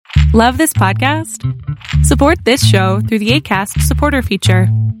Love this podcast? Support this show through the Acast supporter feature.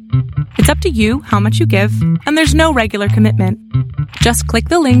 It's up to you how much you give, and there's no regular commitment. Just click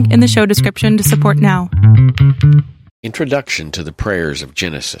the link in the show description to support now. Introduction to the Prayers of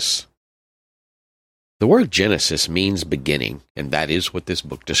Genesis. The word Genesis means beginning, and that is what this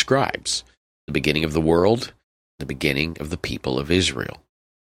book describes. The beginning of the world, the beginning of the people of Israel.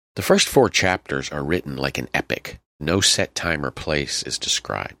 The first 4 chapters are written like an epic. No set time or place is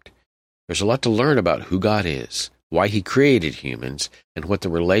described. There's a lot to learn about who God is, why He created humans, and what the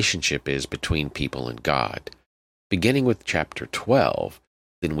relationship is between people and God. Beginning with chapter 12,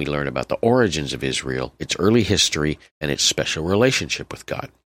 then we learn about the origins of Israel, its early history, and its special relationship with God.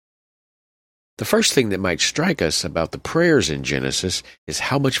 The first thing that might strike us about the prayers in Genesis is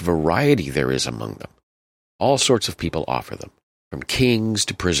how much variety there is among them. All sorts of people offer them, from kings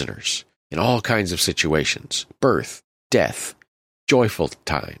to prisoners, in all kinds of situations: birth, death, joyful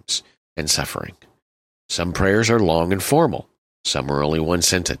times, and suffering. Some prayers are long and formal. Some are only one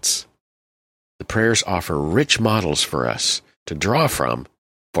sentence. The prayers offer rich models for us to draw from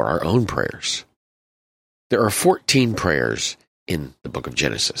for our own prayers. There are 14 prayers in the book of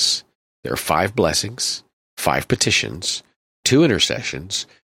Genesis. There are 5 blessings, 5 petitions, 2 intercessions,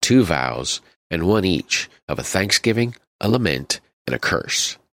 2 vows, and 1 each of a thanksgiving, a lament, and a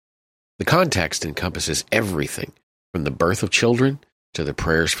curse. The context encompasses everything from the birth of children to the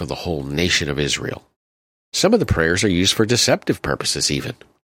prayers for the whole nation of Israel. Some of the prayers are used for deceptive purposes even,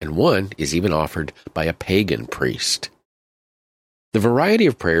 and one is even offered by a pagan priest. The variety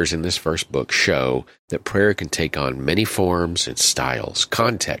of prayers in this first book show that prayer can take on many forms and styles,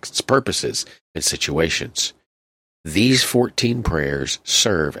 contexts, purposes, and situations. These 14 prayers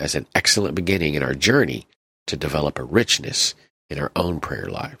serve as an excellent beginning in our journey to develop a richness in our own prayer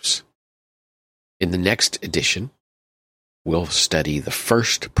lives. In the next edition, we'll study the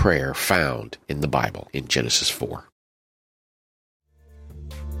first prayer found in the Bible in Genesis 4.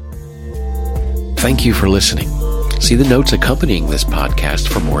 Thank you for listening. See the notes accompanying this podcast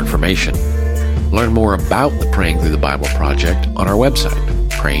for more information. Learn more about the Praying Through the Bible project on our website,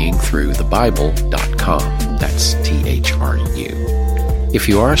 prayingthroughthebible.com. That's THRU. If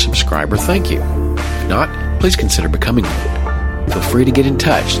you are a subscriber, thank you. If not, please consider becoming one. Feel free to get in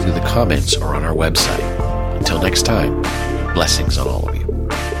touch through the comments or on our website. Until next time, blessings on all of you.